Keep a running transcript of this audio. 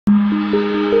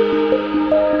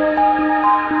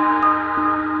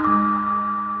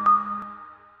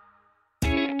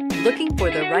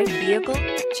right vehicle?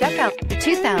 Check out the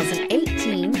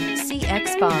 2018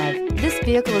 CX-5. This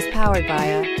vehicle is powered by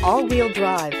a all-wheel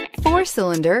drive,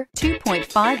 4-cylinder,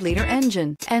 2.5-liter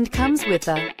engine and comes with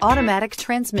an automatic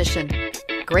transmission.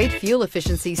 Great fuel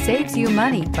efficiency saves you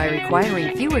money by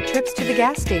requiring fewer trips to the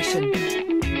gas station.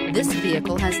 This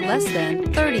vehicle has less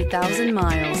than 30,000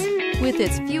 miles. With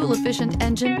its fuel-efficient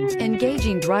engine,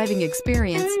 engaging driving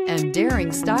experience, and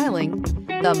daring styling,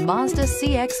 the Mazda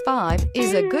CX-5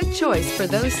 is a good choice for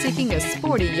those seeking a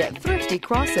sporty yet thrifty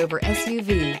crossover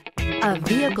SUV. A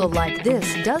vehicle like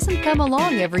this doesn't come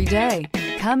along every day.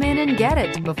 Come in and get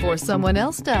it before someone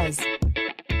else does.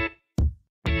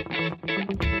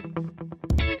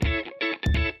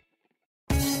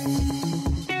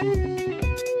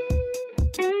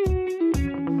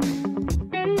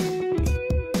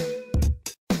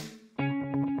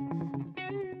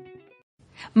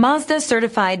 Mazda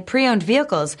certified pre-owned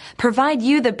vehicles provide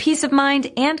you the peace of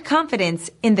mind and confidence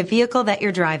in the vehicle that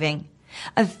you're driving.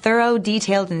 A thorough,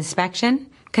 detailed inspection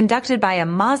conducted by a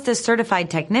Mazda certified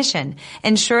technician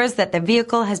ensures that the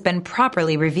vehicle has been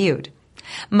properly reviewed.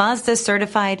 Mazda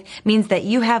certified means that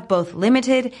you have both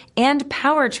limited and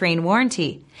powertrain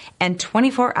warranty and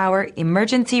 24-hour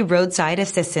emergency roadside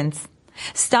assistance.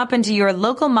 Stop into your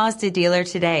local Mazda dealer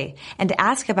today and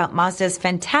ask about Mazda's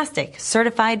fantastic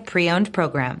certified pre-owned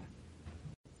program.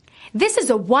 This is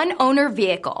a one-owner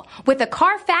vehicle with a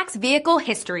Carfax Vehicle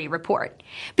History Report.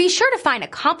 Be sure to find a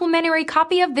complimentary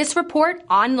copy of this report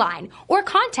online or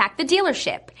contact the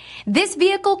dealership. This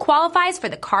vehicle qualifies for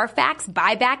the Carfax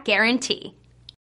Buyback Guarantee.